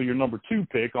Harvick's probably your number two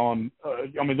pick on.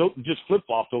 Just flip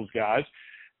flop those guys.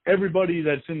 Everybody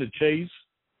that's in the chase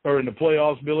or in the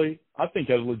playoffs, Billy, I think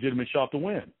has a legitimate shot to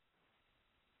win.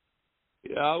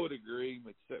 Yeah, I would agree,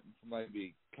 except for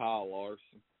maybe Kyle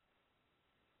Larson.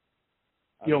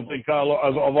 You don't think Kyle,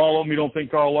 of all of them, you don't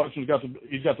think Kyle Larson's got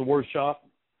the worst shot?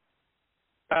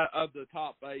 Of the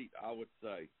top 8, I would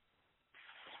say.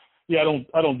 Yeah,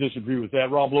 I don't disagree with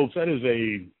that, Rob Lopes. That is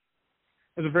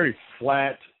a very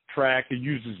flat track. It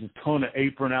uses a ton of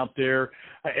apron out there.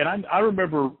 And I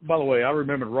remember, by the way,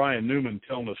 Ryan Newman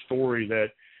telling a story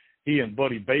that he and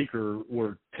Buddy Baker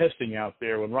were testing out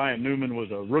there when Ryan Newman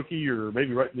was a rookie, or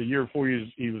maybe right the year before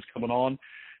he was coming on.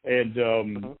 And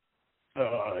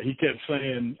he kept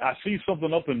saying, I see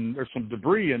something up in, there's some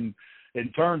debris in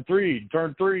turn three.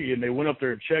 And they went up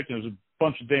there and checked, and there's a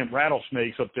bunch of damn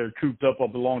rattlesnakes up there cooped up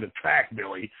along the track,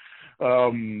 Billy.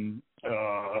 I'd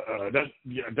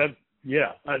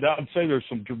say there's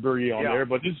some debris on there,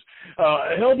 but just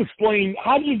help explain,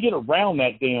 how do you get around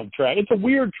that damn track? It's a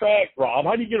weird track, Rob.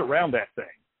 How do you get around that thing?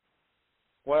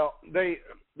 Well, there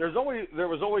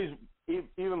was always,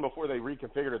 even before they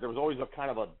reconfigured it, there was always a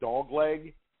kind of a dog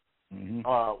leg,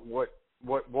 what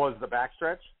was the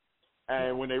backstretch.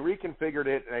 And when they reconfigured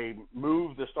it, they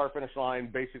moved the start-finish line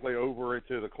basically over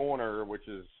into the corner, which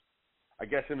is, I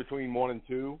guess, in between 1 and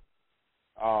 2,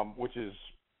 which is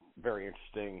very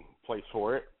interesting place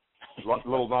for it. A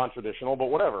little non-traditional, but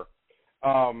whatever.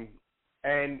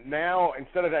 And now,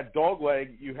 instead of that dog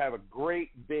leg, you have a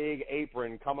great big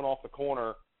apron coming off the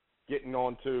corner, getting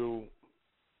onto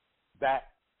that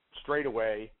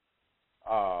straightaway,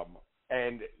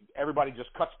 and everybody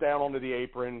just cuts down onto the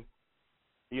apron.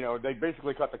 You know, they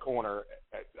basically cut the corner.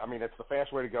 I mean, it's the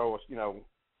fast way to go. You know,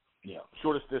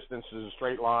 shortest distance is a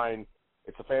straight line.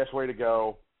 It's a fast way to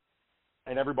go,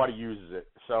 and everybody uses it.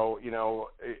 So, you know,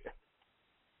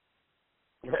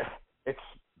 it's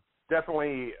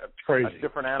definitely a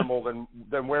different animal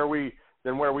than where we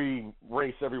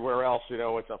race everywhere else. You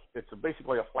know, it's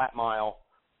basically a flat mile,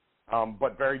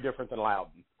 but very different than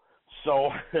Loudon. So,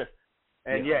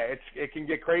 and it can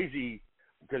get crazy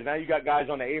because now you got guys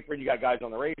on the apron, you got guys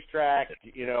on the racetrack.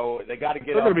 You know, they got to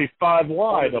get. They're going to be 5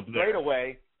 wide up there.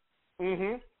 Straightaway.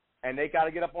 And they got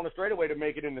to get up on the straightaway to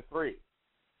make it into 3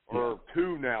 or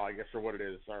 2 now, I guess, or what it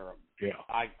is. Or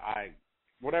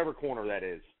whatever corner that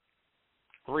is.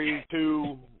 3,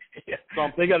 2,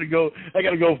 something. They got to go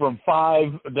from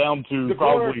 5 down to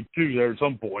probably 2 there at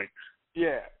some point.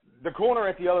 Yeah, the corner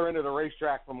at the other end of the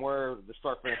racetrack from where the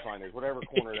start-finish line is, whatever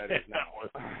corner that is now.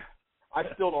 I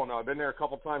still don't know. I've been there a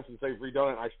couple times since they've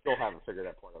redone it, and I still haven't figured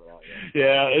that part of it out yet.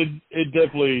 Yeah, it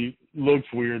definitely looks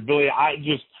weird, Billy. I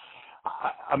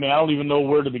mean, I don't even know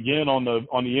where to begin on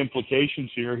the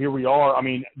implications here. Here we are. I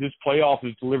mean, this playoff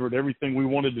has delivered everything we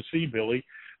wanted to see, Billy.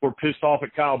 We're pissed off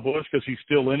at Kyle Busch because he's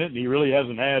still in it, and he really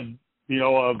hasn't had, you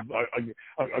know,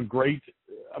 a great.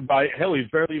 Hell, he's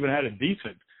barely even had a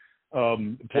decent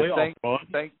playoff run.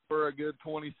 Thanks for a good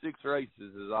 26 races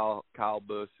is all Kyle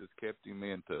Busch has kept him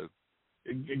into.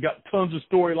 Got tons of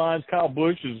storylines. Kyle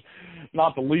Busch is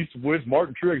not the least of which.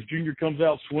 Martin Truex Jr. comes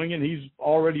out swinging. He's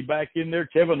already back in there.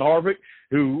 Kevin Harvick,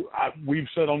 who we've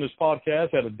said on this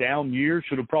podcast had a down year,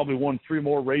 should have probably won 3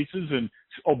 more races. And,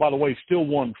 oh, by the way, still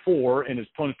won 4 and has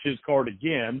punched his card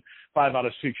again, 5 out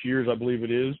of 6 years, I believe it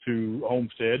is, to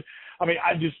Homestead. I mean,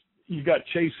 you got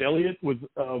Chase Elliott with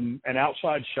an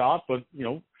outside shot, but, you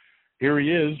know, here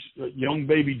he is, young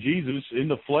baby Jesus in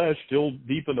the flesh, still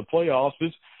deep in the playoffs.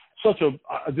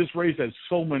 This race has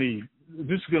so many.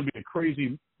 This is going to be a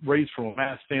crazy race from a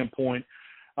mass standpoint.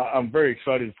 I'm very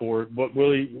excited for it. But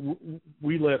Willie,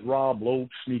 we let Rob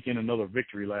Lopes sneak in another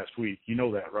victory last week. You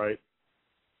know that, right?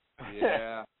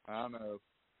 Yeah, I know.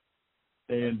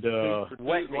 And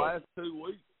last 2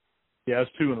 weeks. Yeah, that's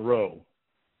 2 in a row.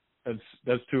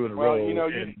 That's 2 in a row. Well, you know,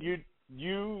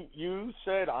 you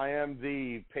said I am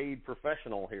the paid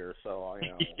professional here, so you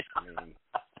know. I mean.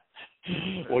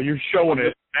 Well, you're showing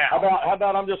it now. How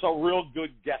about I'm just a real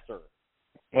good guesser?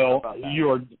 Well, you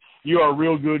are a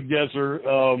real good guesser.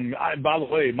 By the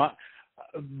way,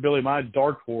 my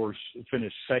dark horse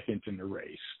finished second in the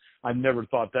race. I never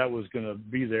thought that was going to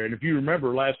be there. And if you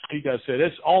remember last week, I said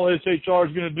all SHR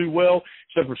is going to do well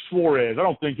except for Suarez. I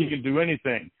don't think he can do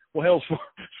anything. Well, hell,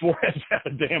 Suarez had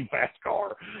a damn fast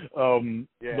car the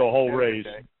whole race.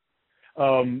 Okay.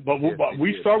 But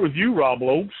we start with you, Rob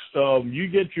Lopes. You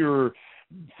get your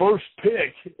first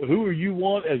pick. Who you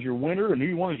want as your winner and who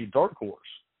you want as your dark horse?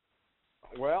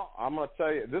 Well, I'm going to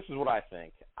tell you, this is what I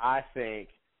think. I think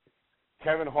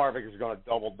Kevin Harvick is going to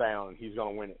double down and he's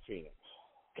going to win at Phoenix.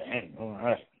 Dang, all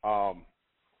right.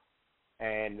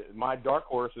 And my dark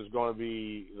horse is going to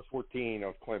be the 14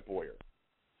 of Clint Bowyer.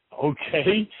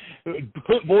 Okay.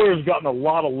 Clint Boyer's gotten a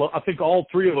lot of love. I think all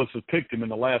 3 of us have picked him in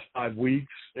the last 5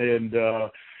 weeks, and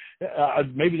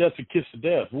maybe that's a kiss of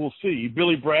death. We'll see.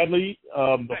 Billy Bradley,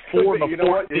 the 4 and the 14. You know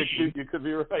what? You could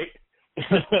be right.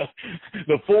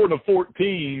 The 4 and the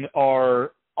 14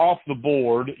 are off the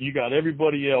board. You got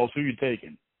everybody else. Who you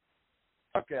taking?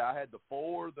 Okay, I had the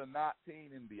 4, the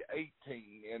 19, and the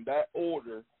 18 in that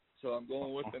order, so I'm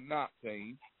going with the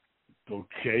 19.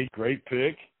 Okay, great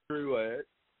pick. Truex.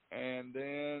 And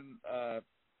then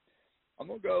I'm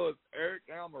gonna go with Eric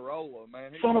Almirola,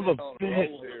 man. He's Son of a been on bitch.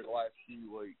 a roll here the last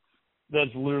few weeks.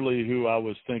 That's literally who I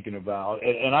was thinking about,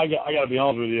 and I got to be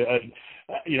honest with you.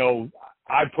 You know,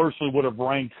 I personally would have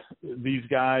ranked these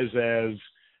guys as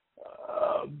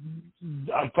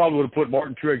I probably would have put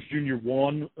Martin Truex Jr.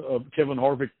 1, Kevin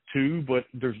Harvick 2, but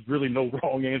there's really no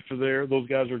wrong answer there. Those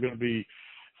guys are going to be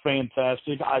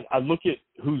fantastic. I look at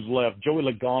who's left. Joey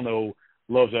Logano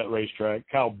loves that racetrack.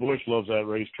 Kyle Busch loves that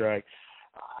racetrack.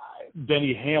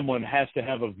 Denny Hamlin has to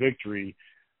have a victory.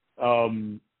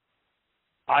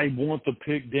 I want to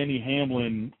pick Denny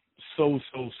Hamlin so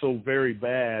very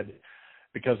bad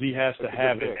because he has to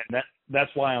have it, and that's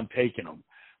why I'm taking him.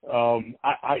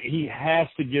 He has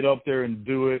to get up there and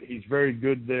do it. He's very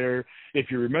good there.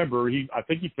 If you remember, I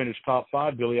think he finished top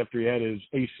 5, Billy, after he had his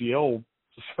ACL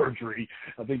surgery.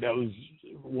 I think that was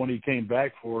when he came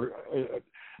back for.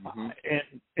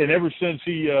 And ever since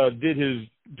he did his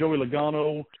Joey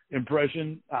Logano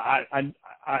impression, I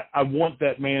want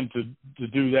that man to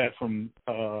do that from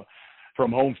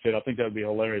Homestead. I think that would be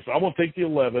hilarious. So I'm going to take the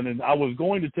 11, and I was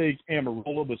going to take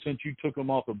Almirola, but since you took him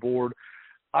off the board,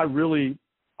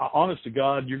 honest to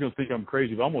God, you're going to think I'm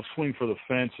crazy, but I'm going to swing for the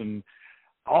fence, and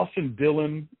Austin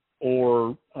Dillon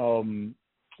or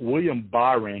William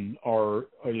Byron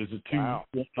is the two I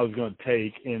was going to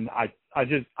take, and I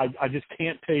just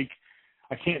can't take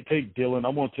Dillon.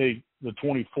 I'm going to take the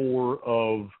 24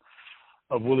 of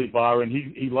Willie Byron.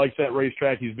 He likes that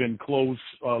racetrack. He's been close.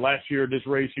 Last year at this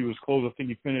race, he was close. I think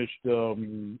he finished, I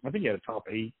think he had a top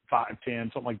 8, 5,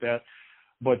 10, something like that.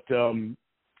 But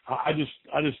I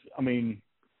mean,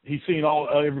 he's seen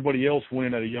everybody else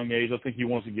win at a young age. I think he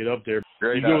wants to get up there.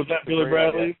 You good with that, Billy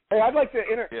Bradley? Hey, I'd like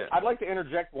to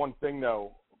interject one thing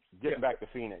though. Getting back to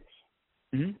Phoenix.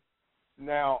 Mm-hmm.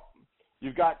 Now,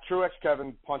 you've got Truex,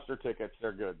 Kevin punch their tickets.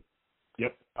 They're good.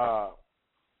 Yep. Kyle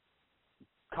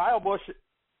Busch is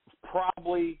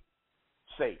probably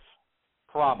safe.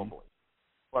 Probably.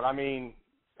 Mm-hmm. But, I mean,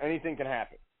 anything can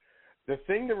happen. The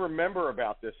thing to remember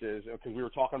about this is, because we were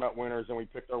talking about winners and we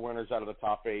picked our winners out of the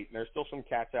top 8, and there's still some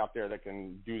cats out there that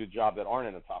can do the job that aren't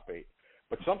in the top 8.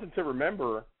 But something to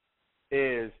remember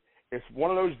is if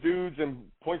one of those dudes in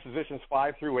point positions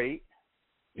 5 through 8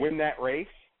 win that race,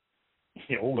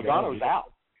 Logano's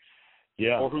out.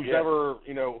 Yeah. Or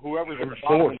whoever's at the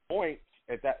bottom points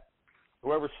at that,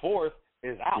 whoever's fourth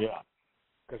is out. Yeah.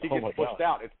 Because he gets pushed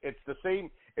out. It's the same.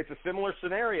 It's a similar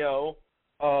scenario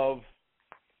of,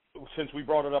 since we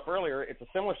brought it up earlier, it's a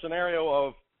similar scenario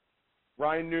of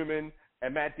Ryan Newman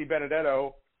and Matt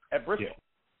DiBenedetto at Bristol.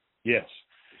 Yeah. Yes.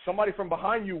 Somebody from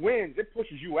behind you wins, it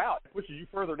pushes you out. It pushes you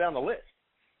further down the list.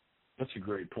 That's a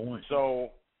great point. So,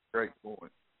 great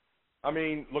point. I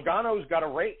mean, Logano's got to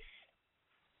race.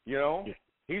 You know,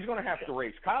 he's going to have to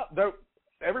race.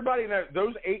 Everybody in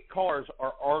those 8 cars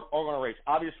are going to race.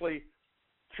 Obviously,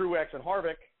 Truex and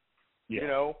Harvick, you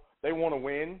know, they want to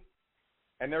win,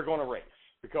 and they're going to race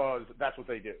because that's what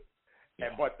they do.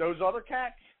 Yeah. But those other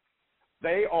cats,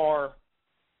 they are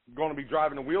going to be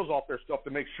driving the wheels off their stuff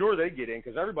to make sure they get in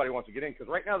because everybody wants to get in because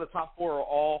right now the top 4 are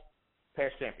all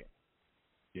past champions.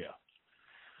 Yeah.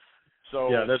 So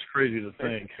that's crazy to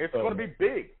think. It's going to be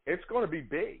big. It's going to be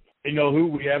big. You know who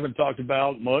we haven't talked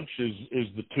about much is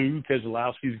the 2.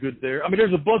 Keselowski's good there. I mean,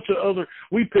 there's a bunch of other.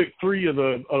 We picked 3 of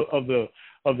the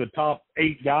top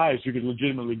 8 guys who could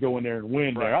legitimately go in there and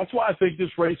win there. That's why I think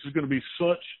this race is going to be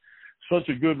such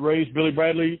a good race. Billy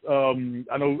Bradley,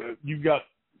 I know you've got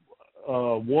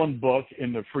 1 buck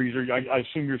in the freezer. I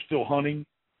assume you're still hunting.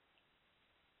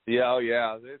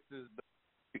 Yeah, this is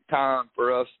the time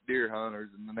for us deer hunters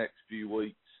in the next few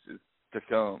weeks to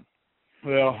come.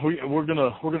 Well, we're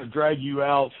gonna drag you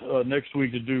out next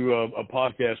week to do a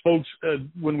podcast, folks.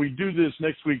 When we do this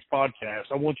next week's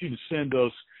podcast, I want you to send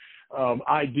us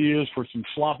ideas for some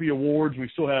sloppy awards. We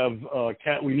still have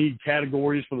we need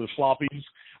categories for the sloppies.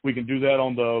 We can do that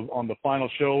on the final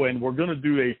show, and we're gonna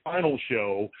do a final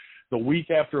show the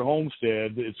week after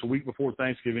Homestead. It's a week before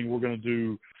Thanksgiving. We're gonna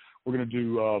do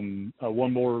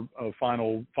one more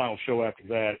final show after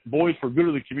that. Boys, for good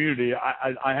of the community,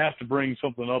 I have to bring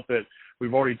something up that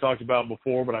we've already talked about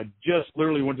before, but I just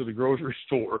literally went to the grocery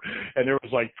store and there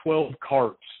was like 12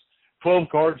 carts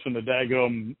in the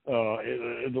daggum,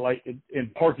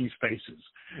 in parking spaces,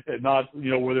 and not,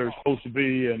 where they're supposed to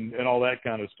be and all that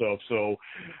kind of stuff. So,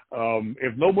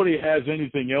 if nobody has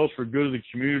anything else for good of the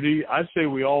community, I'd say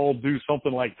we all do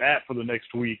something like that for the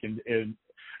next week and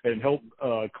help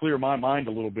clear my mind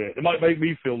a little bit. It might make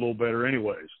me feel a little better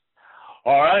anyways.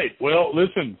 All right. Well,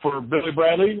 listen, for Billy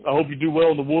Bradley, I hope you do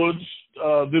well in the woods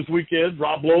this weekend.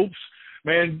 Rob Lopes,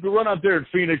 Man, run out there in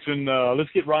Phoenix and let's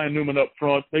get Ryan Newman up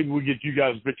front. Maybe we get you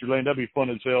guys in victory lane. That'd be fun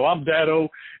as hell. I'm Dado.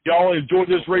 Y'all enjoy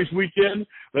this race weekend.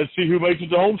 Let's see who makes it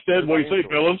to Homestead. What do you say,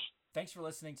 fellas? Thanks for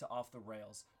listening to Off the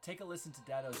Rails. Take a listen to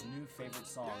Dado's new favorite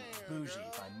song, Bougie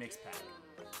by Mixpack.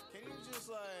 Can you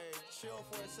just chill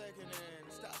for a second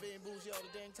and stop being bougie all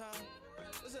the dang time?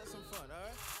 Let's have some fun,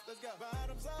 alright? Let's go.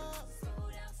 Bottoms up. Slow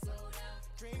down.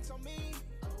 Drinks on me.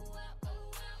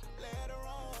 Later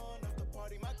on, after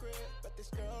party my crib, got this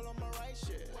girl on my right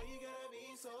shit. Why you gotta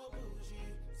be so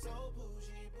bougie,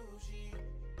 bougie?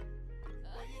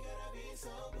 Why you gotta be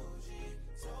so bougie?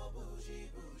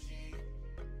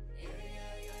 Yeah.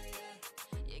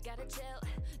 You gotta chill,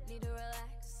 need to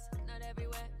relax. Not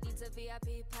everywhere needs a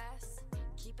VIP pass.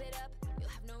 Keep it up, you'll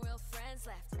have no real friends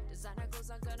left. Designer clothes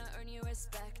aren't gonna earn you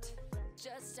respect.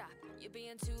 Just stop, you're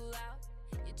being too loud.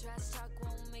 Your trash talk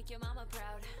won't make your mama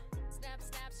proud. Snap,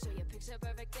 show your picture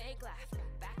perfect, fake laugh.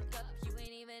 Back up, you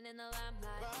ain't even in the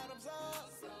limelight. Bottoms up,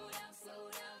 slow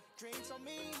down. Drinks on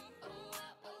me, oh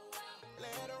wow.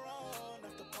 Later on,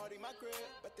 after party my crib,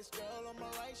 got this girl on my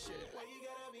right shit. Why you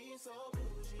gotta be so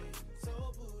bougie?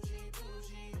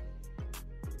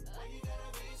 Why you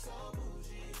gotta be so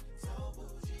bougie?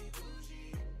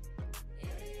 Yeah.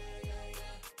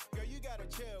 Girl, you gotta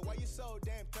chill, why you so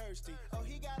damn thirsty? Oh,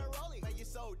 he got a rollie, man, you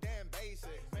so damn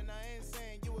basic. Man, I ain't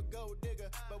saying you a gold digger,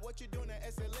 but what you doing at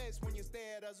SLS when you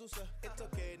stay at Azusa? It's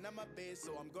okay, not my bitch,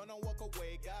 so I'm gonna walk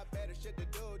away. Got better shit to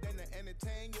do than to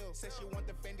entertain you. Said she want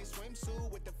the Fendi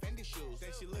swimsuit with the Fendi shoes.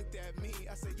 Then she looked at me,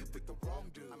 I said, you picked the wrong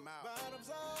dude. I'm out. Bottoms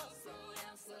up,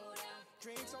 Slow down.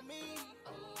 Drinks on me,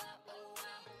 Oh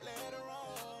wow. later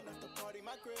on, after party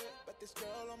my crib, but this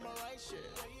girl on my right shit.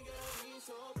 Why you gotta be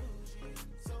so bougie?